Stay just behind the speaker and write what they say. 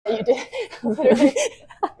You did. Literally.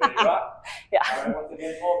 Ready to rock? Yeah. All right, once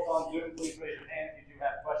again, folks on Zoom, please raise your hand if you do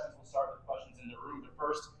have questions. We'll start with questions in the room. But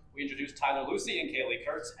first, we introduce Tyler Lussi and Kaleigh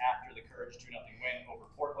Kurtz after the Courage 2-0 win over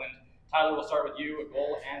Portland. Tyler, we'll start with you. A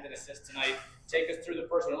goal and an assist tonight. Take us through the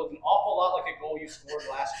first one. It looked an awful lot like a goal you scored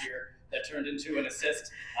last year that turned into an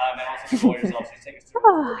assist, and also the goal yourself. So take us through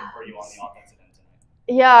what was working for you on the offensive end tonight.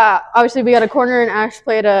 Yeah, obviously we got a corner and Ash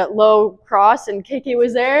played a low cross and KK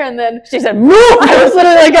was there and then she said, move! I was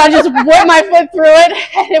literally like, I just whipped my foot through it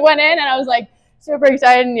and it went in and I was like super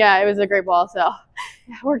excited and yeah, it was a great ball. So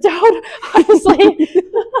yeah, it worked out, honestly.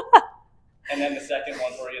 And then the second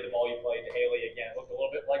one for you, the ball you played to Haley again. It looked a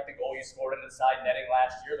little bit like the goal you scored in the side netting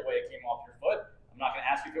last year, the way it came off your foot. I'm not going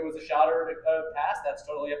to ask you if it was a shot or a pass. That's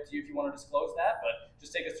totally up to you if you want to disclose that. But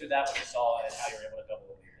just take us through that, what you saw and how you were able to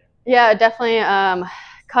double over there. Yeah, definitely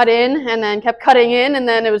cut in and then kept cutting in and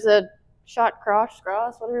then it was a shot cross,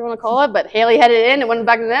 whatever you want to call it. But Haley headed it in, it went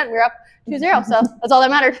back to the net and we were up 2-0. So that's all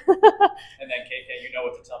that mattered. And then KK, you know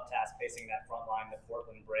it's a tough task facing that front line that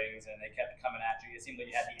Portland brings, and they kept coming at you. It seemed like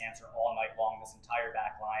you had the answer all night long, this entire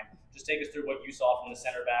back line. Just take us through what you saw from the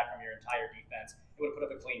center back, from your entire defense. It would put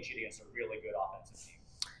up a clean sheet against a really good offensive team.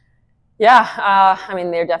 Yeah, I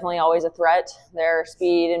mean, they're definitely always a threat. Their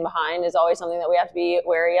speed in behind is always something that we have to be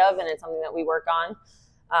wary of, and it's something that we work on,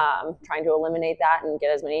 trying to eliminate that and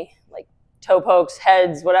get as many like toe pokes,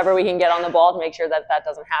 heads, whatever we can get on the ball to make sure that that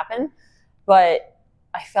doesn't happen. But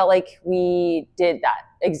I felt like we did that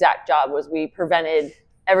exact job. Was we prevented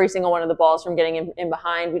every single one of the balls from getting in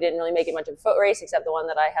behind. We didn't really make it much of a foot race, except the one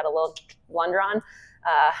that I had a little blunder on.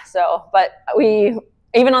 But we,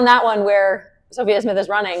 even on that one where Sophia Smith is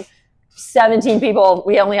running, 17 people,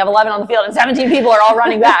 we only have 11 on the field, and 17 people are all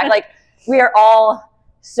running back. Like, we are all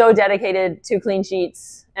so dedicated to clean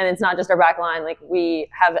sheets, and it's not just our back line. Like, we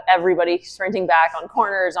have everybody sprinting back on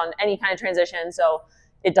corners, on any kind of transition, so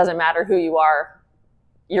it doesn't matter who you are,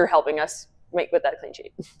 you're helping us make with that clean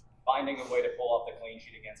sheet. Finding a way to pull off the clean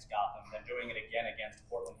sheet against Gotham, then doing it again against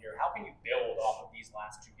Portland here. How can you build off of these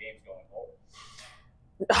last two games going forward?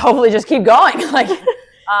 Hopefully just keep going.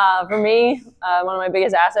 For me, one of my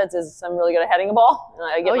biggest assets is I'm really good at heading a ball,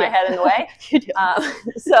 and I get my head in the way.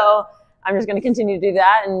 So I'm just going to continue to do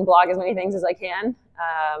that and block as many things as I can.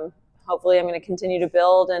 Hopefully I'm going to continue to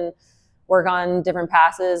build and work on different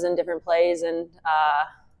passes and different plays, and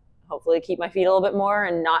hopefully keep my feet a little bit more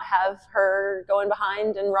and not have her going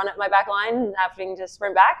behind and run at my back line and having to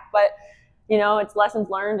sprint back. But, you know, it's lessons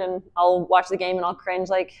learned, and I'll watch the game and I'll cringe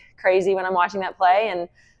like crazy when I'm watching that play, and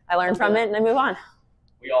I learn from it and I move on.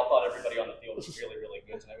 We all thought everybody on the field was really, really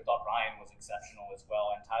good tonight. We thought Ryan was exceptional as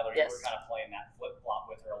well. And Tyler, you were kind of playing that flip-flop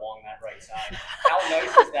with her along that right side. How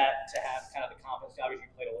nice is that to have kind of the confidence? Obviously,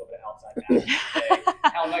 you played a little bit of outside back today.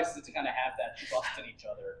 How nice is it to kind of have that trust in each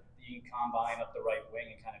other? You can combine up the right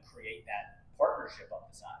wing and kind of create that partnership up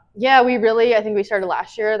the side. Yeah, I think we started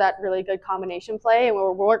last year, that really good combination play, and we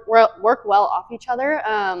work well off each other.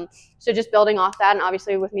 So just building off that, and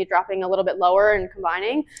obviously with me dropping a little bit lower and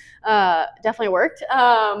combining, definitely worked.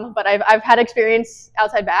 But I've had experience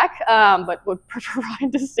outside back, but would prefer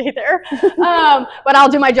Ryan to stay there. But I'll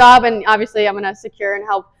do my job, and obviously I'm going to secure and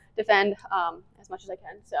help defend as much as I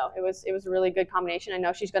can. So it was a really good combination. I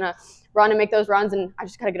know she's going to run and make those runs, and I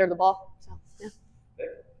just got to get her the ball. So yeah.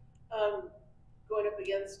 Going up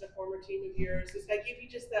against a former team of yours, does that give you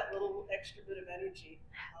just that little extra bit of energy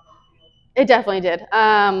on the field? It definitely did.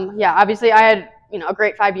 Yeah, obviously I had a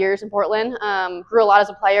great 5 years in Portland. Grew a lot as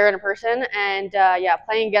a player and a person, and yeah,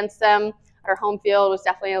 playing against them at our home field was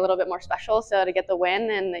definitely a little bit more special. So to get the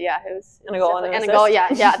win, and yeah, it was and a goal and a goal. Yeah,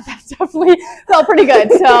 that definitely felt pretty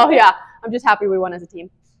good. So yeah, I'm just happy we won as a team.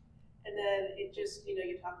 And then it just you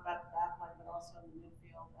talk about the back line, but also in the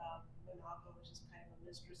midfield, Monaco was just kind of a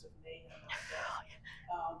mistress of mayhem.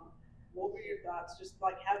 What were your thoughts, just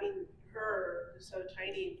like having her so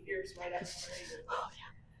tiny and fierce right up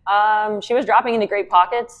the She was dropping into great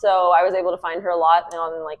pockets, so I was able to find her a lot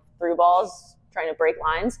on like through balls, trying to break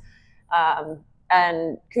lines.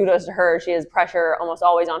 And kudos to her. She has pressure almost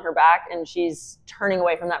always on her back, and she's turning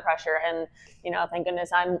away from that pressure. And thank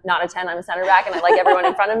goodness I'm not a 10, I'm a center back, and I like everyone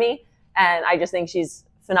in front of me. And I just think she's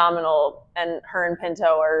phenomenal. And her and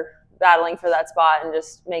Pinto are battling for that spot and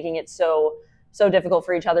just making it so difficult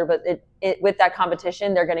for each other. But with that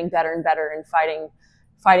competition, they're getting better and better, and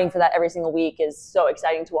fighting for that every single week is so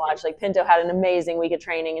exciting to watch. Like, Pinto had an amazing week of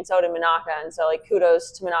training, and so did Manaka. And so like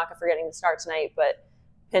kudos to Manaka for getting the start tonight. But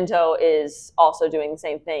Pinto is also doing the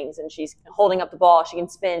same things, and she's holding up the ball. She can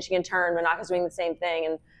spin, she can turn. Manaka's doing the same thing,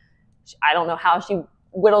 and I don't know how she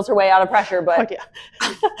whittles her way out of pressure, but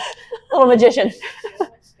little magician. Yeah,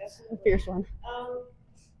 Fierce one.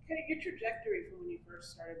 Kind of your trajectory from when you first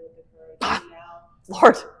first started with the Courage and now.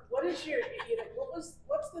 Lord. What is your,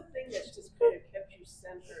 what's the thing that's just kind of kept you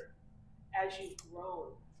centered as you've grown?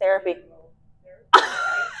 Therapy. There we go.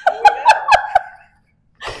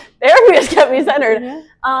 Therapy has kept me centered.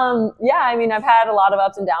 Yeah, I mean, I've had a lot of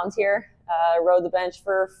ups and downs here. Rode the bench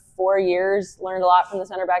for 4 years, learned a lot from the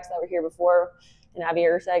center backs that were here before, and Abby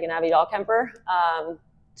Urseg and Abby Dahlkemper.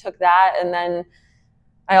 Took that, and then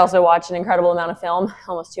I also watched an incredible amount of film,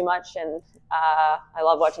 almost too much, and I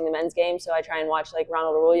love watching the men's game, so I try and watch like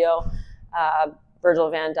Ronald Arroyo, Virgil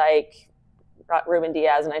van Dijk, Ruben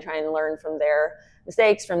Diaz, and I try and learn from their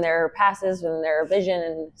mistakes, from their passes, from their vision,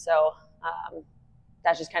 and so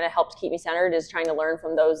that just kind of helps keep me centered, is trying to learn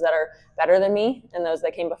from those that are better than me and those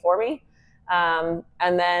that came before me.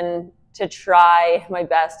 And then to try my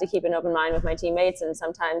best to keep an open mind with my teammates. And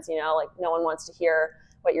sometimes, you know, like no one wants to hear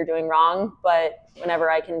what you're doing wrong, but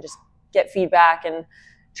whenever I can just get feedback and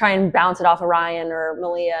try and bounce it off of Ryan or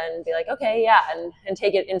Malia and be like, okay, yeah, and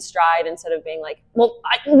take it in stride instead of being like, well,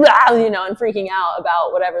 you know, and freaking out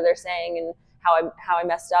about whatever they're saying and how I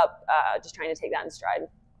messed up, just trying to take that in stride.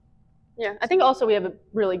 Yeah, I think also we have a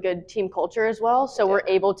really good team culture as well, so we're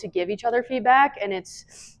able to give each other feedback, and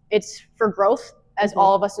it's for growth as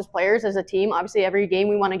all of us as players, as a team. Obviously, every game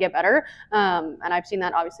we want to get better, and I've seen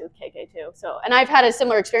that obviously with KK too. So, and I've had a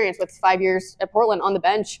similar experience with 5 years at Portland on the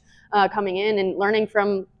bench, coming in and learning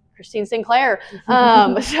from Christine Sinclair.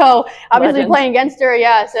 So obviously playing against her,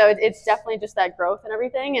 yeah. So it's definitely just that growth and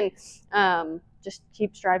everything, and just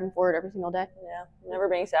keep striving forward every single day. Yeah, never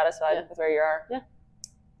being satisfied with where you are. Yeah.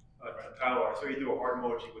 Kyle, so you do a heart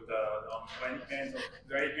emoji with any fans. Is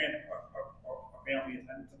there any fan or family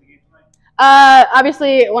attendance at the game tonight?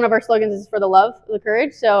 Obviously, one of our slogans is for the love, the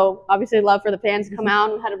courage. So obviously, love for the fans to come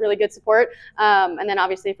out and had a really good support. And then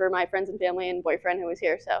obviously for my friends and family and boyfriend who was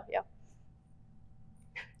here. So yeah.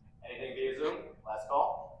 Anything via Zoom? Last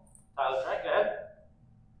call. Tyler, go ahead.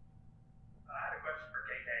 I had a question for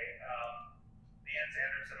KK. Vance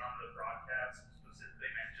Anderson on the broadcast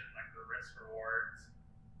specifically mentioned like the risk rewards.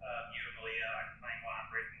 You and Malia like playing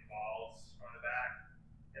on breaking balls from the back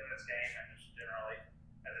in this game, and just generally,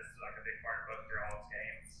 as this is like a big part of both your all's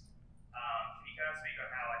games. Can you kind of speak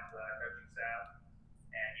on how like the coaching staff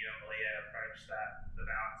and you and Malia approach the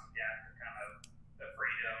balance again, kind of the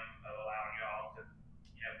freedom of allowing you all to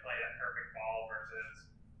play that perfect ball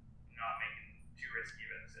versus not making too risky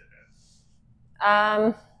of a decision?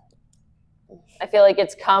 I feel like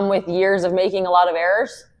it's come with years of making a lot of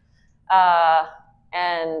errors.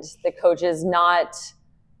 And the coaches not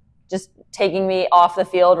just taking me off the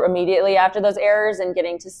field immediately after those errors and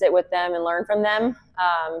getting to sit with them and learn from them.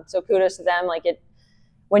 So kudos to them. Like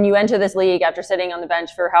when you enter this league after sitting on the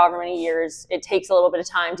bench for however many years, it takes a little bit of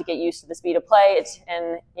time to get used to the speed of play.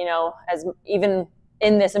 And as even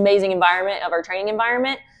in this amazing environment of our training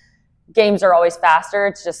environment, games are always faster.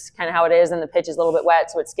 It's just kind of how it is, and the pitch is a little bit wet,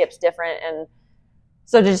 so it skips different. And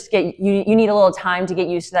so to just you need a little time to get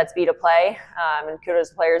used to that speed of play. And kudos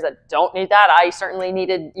to players that don't need that. I certainly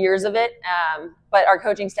needed years of it. But our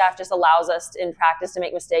coaching staff just allows us in practice to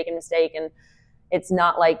make mistake. And it's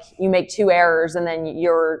not like you make 2 errors and then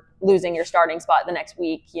you're losing your starting spot the next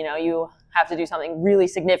week. You have to do something really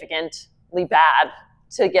significantly bad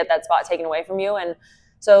to get that spot taken away from you. And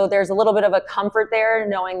so there's a little bit of a comfort there,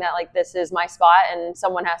 knowing that like this is my spot and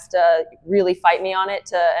someone has to really fight me on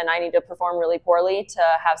it and I need to perform really poorly to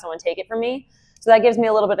have someone take it from me. So that gives me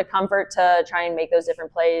a little bit of comfort to try and make those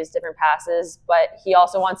different plays, different passes. But he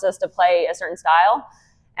also wants us to play a certain style,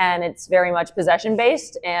 and it's very much possession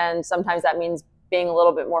based. And sometimes that means being a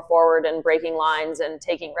little bit more forward and breaking lines and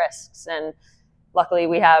taking risks. And luckily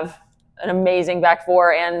we have an amazing back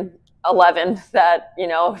 4 and 11 that,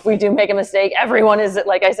 if we do make a mistake, everyone is,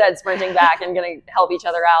 like I said, sprinting back and going to help each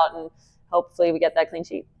other out, and hopefully we get that clean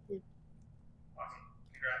sheet. Awesome.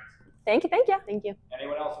 Congrats. Thank you. Thank you.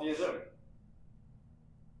 Anyone else via Zoom?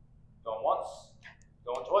 Going once,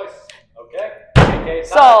 going twice. Okay. KK,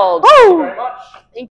 Sold. Thank you very much.